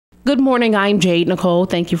Good morning. I'm Jade Nicole.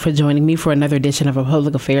 Thank you for joining me for another edition of our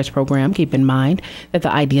public affairs program. Keep in mind that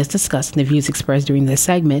the ideas discussed and the views expressed during this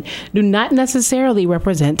segment do not necessarily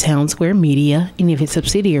represent Town Square Media, any of its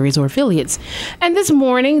subsidiaries or affiliates. And this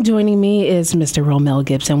morning, joining me is Mr. Romel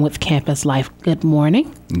Gibson with Campus Life. Good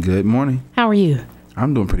morning. Good morning. How are you?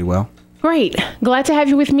 I'm doing pretty well. Great. Glad to have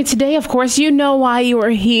you with me today. Of course, you know why you are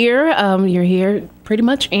here. You're here pretty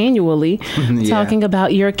much annually talking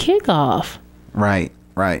about your kickoff. Right.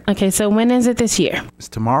 Okay, so when is it this year? It's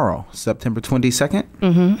tomorrow, September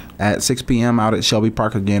 22nd at 6 p.m. out at Shelby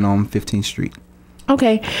Park again on 15th Street.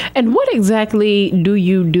 Okay, and what exactly do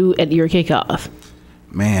you do at your kickoff?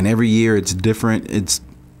 Man, every year it's different. It's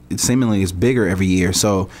seemingly it's bigger every year.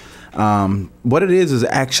 So what it is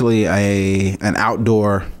actually an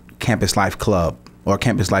outdoor Campus Life club or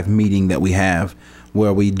Campus Life meeting that we have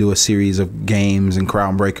where we do a series of games and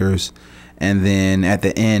crowd breakers. And then at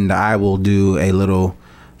the end, I will do a little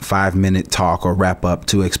 5-minute talk or wrap up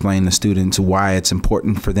to explain to students why it's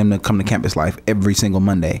important for them to come to Campus Life every single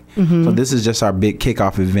Monday. So this is just our big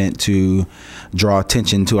kickoff event to draw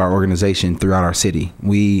attention to our organization throughout our city.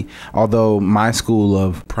 Although my school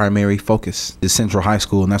of primary focus is Central High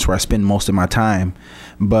School, and that's where I spend most of my time,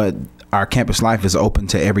 but our Campus Life is open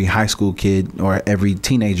to every high school kid or every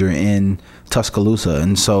teenager in Tuscaloosa.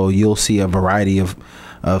 And so you'll see a variety of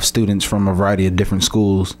students from a variety of different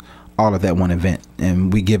schools all at that one event,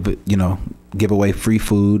 and we give away free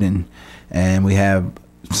food, and we have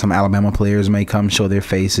some Alabama players may come show their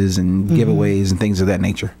faces and giveaways and things of that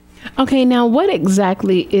nature. Okay, now what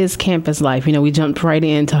exactly is Campus Life? We jumped right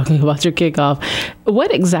in talking about your kickoff.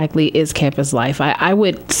 What exactly is Campus Life? I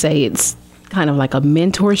would say it's kind of like a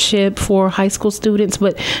mentorship for high school students,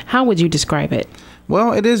 but how would you describe it?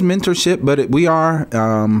 Well, it is mentorship, but we are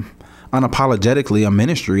unapologetically a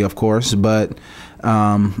ministry, of course, but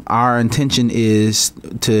our intention is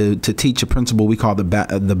to teach a principle we call the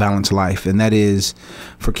balanced life, and that is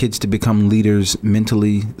for kids to become leaders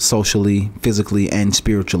mentally, socially, physically, and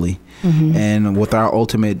spiritually. And with our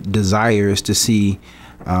ultimate desire is to see,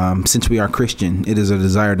 since we are Christian, it is a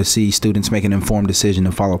desire to see students make an informed decision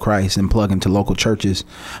to follow Christ and plug into local churches.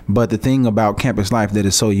 But the thing about Campus Life that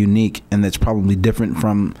is so unique and that's probably different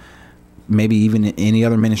from maybe even any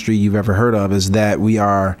other ministry you've ever heard of is that we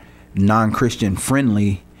are non-Christian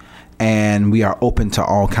friendly, and we are open to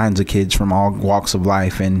all kinds of kids from all walks of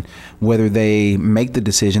life, and whether they make the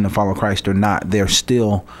decision to follow Christ or not, they're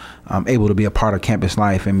still able to be a part of Campus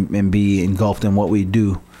Life and be engulfed in what we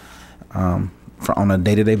do on a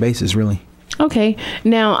day-to-day basis, really. Okay.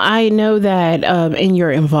 Now, I know that in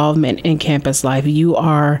your involvement in Campus Life, you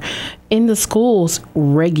are in the schools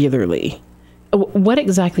regularly. What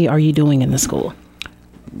exactly are you doing in the school?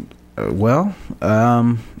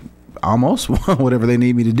 Almost whatever they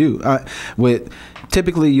need me to do.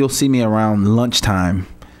 Typically, you'll see me around lunchtime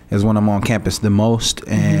is when I'm on campus the most,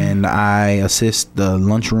 and I assist the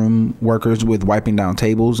lunchroom workers with wiping down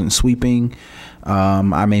tables and sweeping.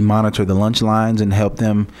 I may monitor the lunch lines and help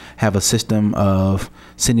them have a system of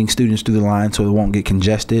sending students through the line so it won't get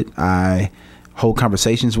congested. I hold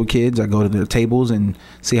conversations with kids. I go to their tables and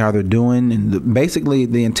see how they're doing. And basically,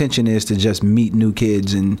 the intention is to just meet new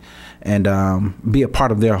kids and be a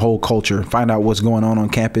part of their whole culture, find out what's going on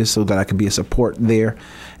campus so that I can be a support there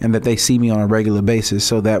and that they see me on a regular basis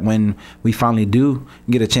so that when we finally do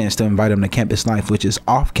get a chance to invite them to Campus Life, which is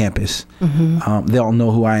off campus, they'll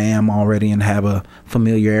know who I am already and have a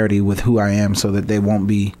familiarity with who I am so that they won't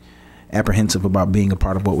be apprehensive about being a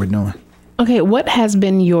part of what we're doing. Okay, what has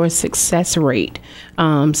been your success rate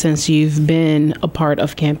since you've been a part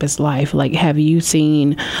of Campus Life? Like, have you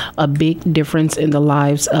seen a big difference in the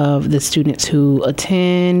lives of the students who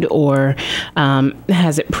attend, or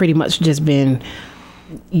has it pretty much just been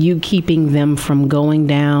you keeping them from going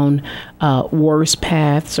down worse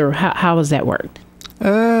paths, or how has that worked?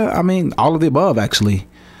 All of the above, actually.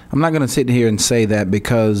 I'm not going to sit here and say that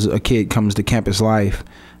because a kid comes to Campus Life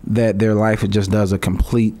that their life just does a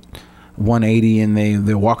complete 180 and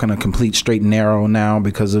they're walking a complete straight and narrow now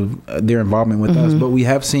because of their involvement with us. But we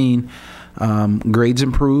have seen grades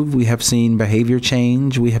improve. We have seen behavior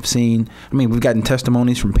change. We have seen, we've gotten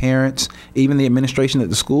testimonies from parents. Even the administration at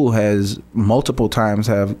the school has multiple times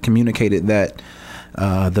have communicated that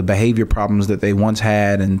the behavior problems that they once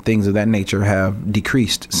had and things of that nature have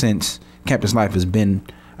decreased since Campus Life has been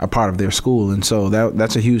a part of their school. And so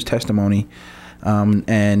that's a huge testimony.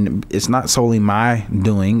 And it's not solely my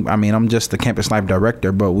doing. I'm just the Campus Life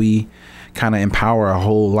director, but we kind of empower a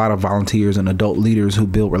whole lot of volunteers and adult leaders who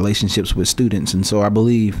build relationships with students. And so I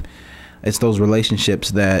believe it's those relationships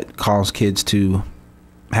that cause kids to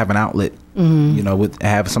have an outlet You know,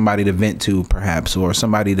 have somebody to vent to, perhaps, or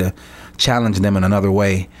somebody to challenge them in another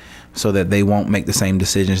way, so that they won't make the same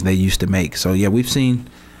decisions they used to make. So yeah, we've seen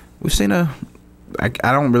I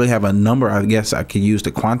don't really have a number, I guess, I could use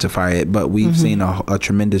to quantify it, but we've seen a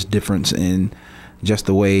tremendous difference in just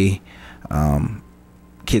the way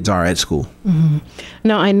kids are at school.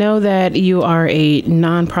 Now, I know that you are a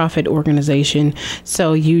nonprofit organization,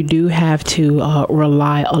 so you do have to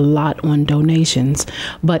rely a lot on donations.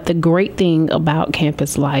 But the great thing about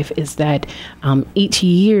Campus Life is that each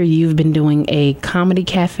year you've been doing a comedy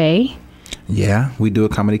cafe. Yeah, we do a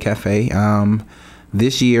comedy cafe.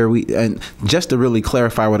 This year, and just to really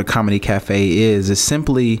clarify what a comedy cafe is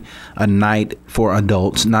simply a night for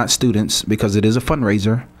adults, not students, because it is a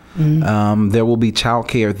fundraiser. There will be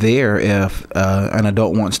childcare there if an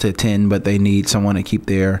adult wants to attend, but they need someone to keep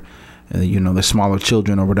their, the smaller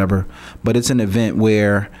children or whatever. But it's an event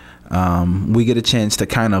where we get a chance to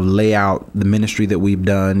kind of lay out the ministry that we've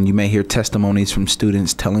done. You may hear testimonies from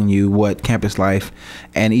students telling you what Campus Life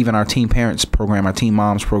and even our Teen Parents program, our Teen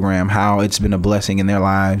Moms program, how it's been a blessing in their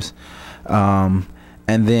lives.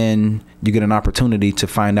 And then you get an opportunity to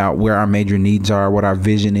find out where our major needs are, what our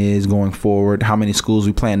vision is going forward, how many schools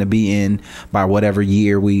we plan to be in by whatever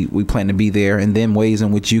year we plan to be there, and then ways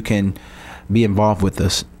in which you can be involved with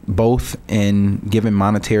us, both in giving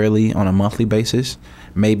monetarily on a monthly basis.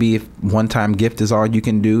 Maybe if one-time gift is all you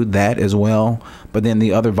can do, that as well. But then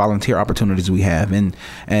the other volunteer opportunities we have. And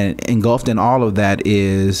engulfed in all of that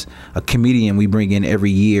is a comedian we bring in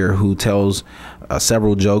every year who tells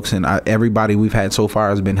several jokes. And everybody we've had so far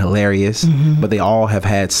has been hilarious. But they all have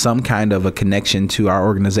had some kind of a connection to our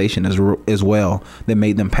organization as well that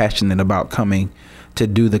made them passionate about coming to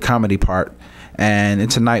do the comedy part. And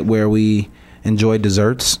it's a night where we enjoy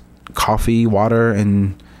desserts, coffee, water,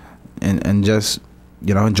 and just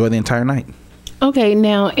enjoy the entire night. Okay,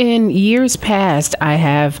 now in years past, I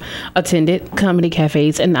have attended comedy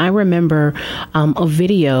cafes, and I remember a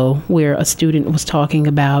video where a student was talking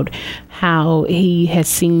about how he has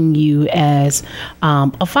seen you as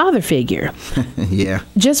a father figure. Yeah.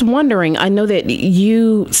 Just wondering, I know that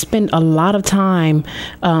you spend a lot of time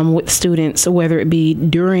with students, whether it be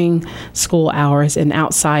during school hours and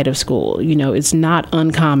outside of school. It's not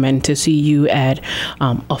uncommon to see you at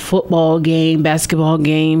a football game, basketball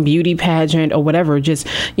game, beauty pageant, or whatever, just,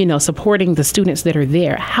 supporting the students that are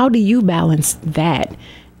there. How do you balance that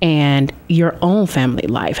and your own family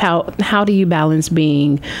life? How do you balance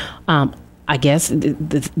being, I guess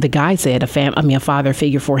the guy said a father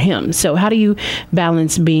figure for him. So how do you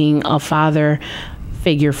balance being a father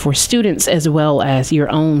figure for students as well as your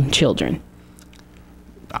own children?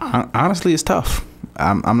 Honestly, it's tough.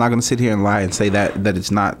 I'm not going to sit here and lie and say that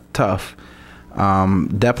it's not tough.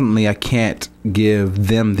 Definitely, I can't give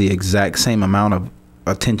them the exact same amount of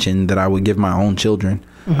attention that I would give my own children.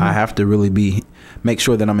 I have to really make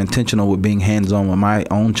sure that I'm intentional with being hands-on with my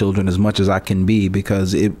own children as much as I can be,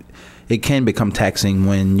 because it can become taxing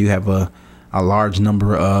when you have a large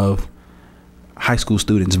number of high school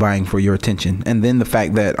students vying for your attention. And then the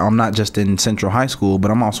fact that I'm not just in Central High School, but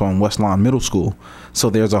I'm also in West Lawn Middle School. So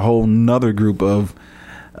there's a whole nother group of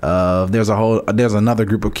there's another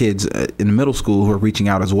group of kids in the middle school who are reaching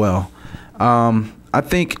out as well. I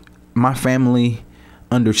think my family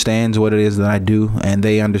understands what it is that I do, and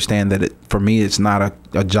they understand that for me it's not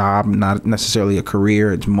a job, not necessarily a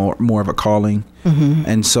career. It's more of a calling.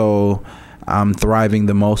 And so I'm thriving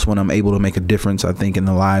the most when I'm able to make a difference, I think, in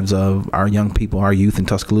the lives of our young people, our youth in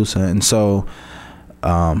Tuscaloosa. And so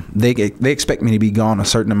they expect me to be gone a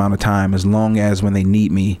certain amount of time, as long as when they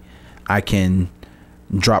need me, I can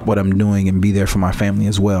drop what I'm doing and be there for my family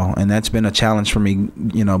as well. And that's been a challenge for me,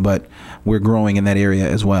 but we're growing in that area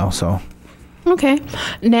as well. So. Okay.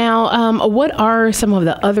 Now, what are some of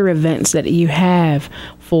the other events that you have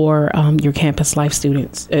for your Campus Life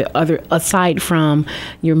students, aside from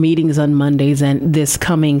your meetings on Mondays and this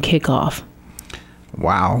coming kickoff?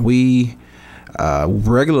 Wow. We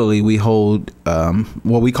regularly we hold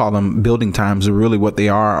what we call them building times. Really what they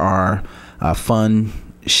are fun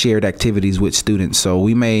shared activities with students. So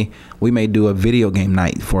we may do a video game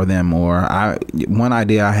night for them, or one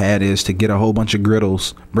idea I had is to get a whole bunch of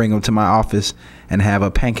griddles, bring them to my office, and have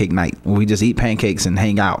a pancake night where we just eat pancakes and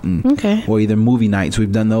hang out. Or either movie nights.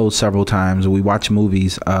 We've done those several times. We watch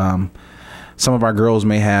movies. Some of our girls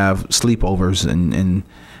may have sleepovers, and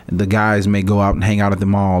the guys may go out and hang out at the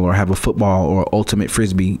mall, or have a football or ultimate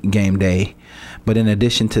frisbee game day. But in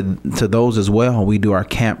addition to those as well, we do our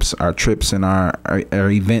camps, our trips, and our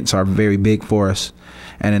events are very big for us.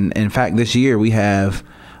 And in fact, this year we have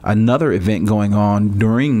another event going on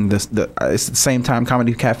during it's the same time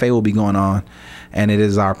Comedy Cafe will be going on. and it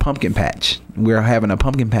is our pumpkin patch. We're having a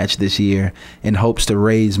pumpkin patch this year in hopes to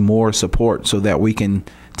raise more support so that we can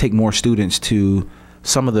take more students to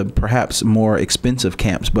some of the perhaps more expensive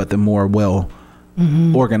camps, but the more well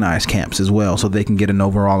organized camps as well, so they can get an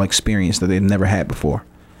overall experience that they've never had before.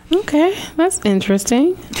 Okay, that's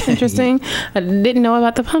interesting. Interesting. I didn't know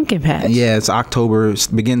about the pumpkin patch. Yeah, it's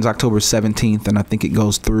begins October 17th, and I think it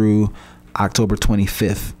goes through October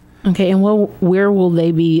 25th. Okay, and where will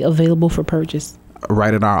they be available for purchase?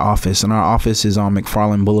 Right at our office, and our office is on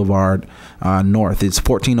McFarland Boulevard North. It's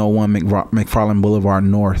 1401 McFarland Boulevard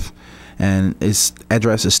North, and its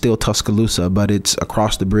address is still Tuscaloosa, but it's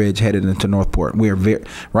across the bridge headed into Northport. We are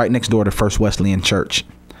right next door to First Wesleyan Church.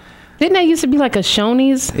 Didn't that used to be like a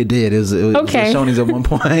Shoney's? It did. It was okay. a Shoney's at one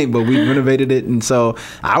point, but we renovated it. And so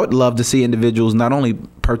I would love to see individuals not only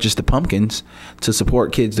purchase the pumpkins to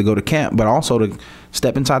support kids to go to camp, but also to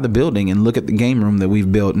step inside the building and look at the game room that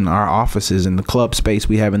we've built in our offices and the club space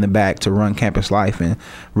we have in the back to run Campus Life and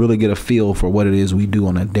really get a feel for what it is we do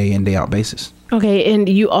on a day in, day out basis. Okay. And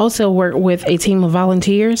you also work with a team of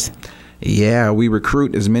volunteers? Yeah, we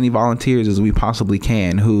recruit as many volunteers as we possibly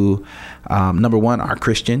can who, number one, are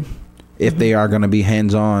Christian. If they are going to be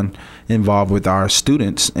hands-on involved with our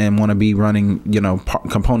students and want to be running,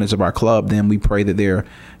 components of our club, then we pray that they're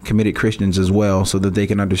committed Christians as well so that they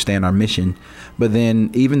can understand our mission. But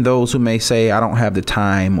then even those who may say, I don't have the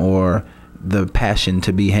time or the passion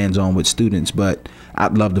to be hands-on with students, but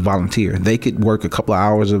I'd love to volunteer. They could work a couple of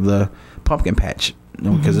hours of the pumpkin patch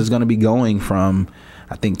because it's going to be going from,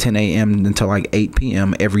 I think, 10 a.m. until like 8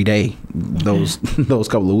 p.m. every day, those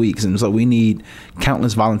couple of weeks. And so we need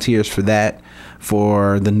countless volunteers for that.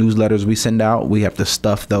 For the newsletters we send out, we have to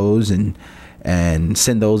stuff those and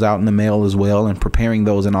send those out in the mail as well. And preparing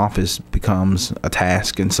those in office becomes a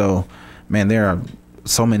task. And so, man, there are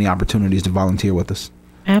so many opportunities to volunteer with us.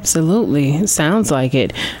 Absolutely. Sounds like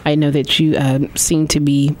it. I know that you seem to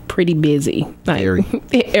be pretty busy. Like,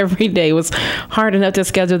 every day was hard enough to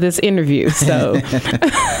schedule this interview. So,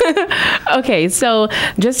 okay. So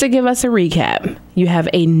just to give us a recap, you have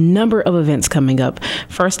a number of events coming up.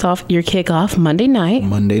 First off, your kickoff Monday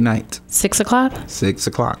night. 6 o'clock? 6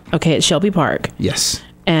 o'clock. Okay. At Shelby Park. Yes.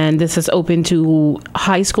 And this is open to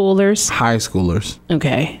high schoolers? High schoolers.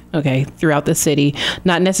 Okay. Throughout the city.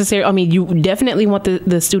 Not necessarily, I mean, you definitely want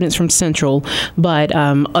the students from Central, but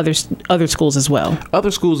other schools as well.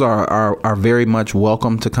 Other schools are very much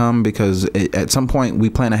welcome to come because at some point we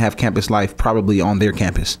plan to have Campus Life probably on their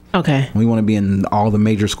campus. Okay. We want to be in all the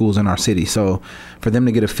major schools in our city. So for them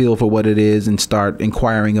to get a feel for what it is and start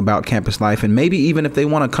inquiring about Campus Life, and maybe even if they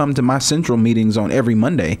want to come to my Central meetings on every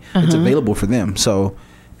Monday, it's available for them. So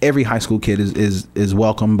every high school kid is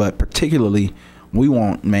welcome, but particularly we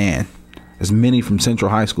want, as many from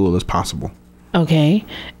Central High School as possible. Okay.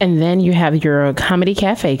 And then you have your comedy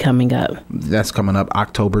cafe coming up. That's coming up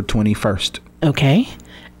October 21st. Okay.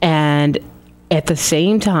 And at the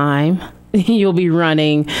same time, you'll be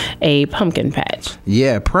running a pumpkin patch.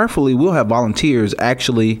 Yeah, prayerfully we'll have volunteers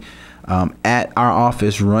actually at our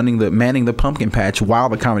office manning the pumpkin patch while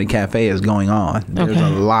the comedy cafe is going on. There's a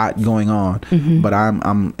lot going on, but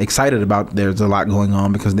I'm excited about there's a lot going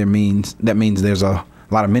on because that means there's a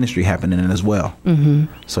lot of ministry happening as well.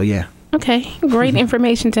 So yeah. Okay, great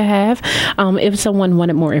information to have. If someone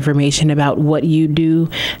wanted more information about what you do,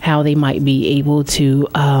 how they might be able to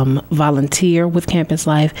volunteer with Campus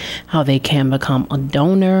Life, how they can become a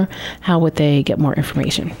donor, how would they get more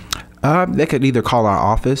information? They could either call our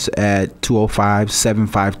office at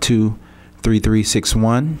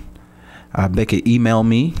 205-752-3361. They could email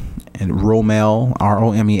me at Romel,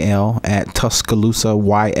 ROMEL, at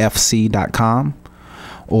TuscaloosaYFC.com.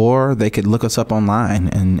 Or they could look us up online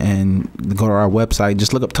and go to our website.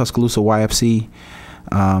 Just look up Tuscaloosa YFC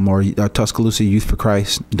or Tuscaloosa Youth for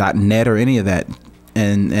Christ.net or any of that.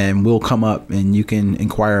 And we'll come up and you can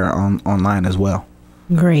inquire online as well.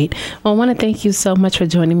 Great. Well, I want to thank you so much for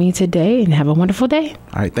joining me today and have a wonderful day.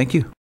 All right. Thank you.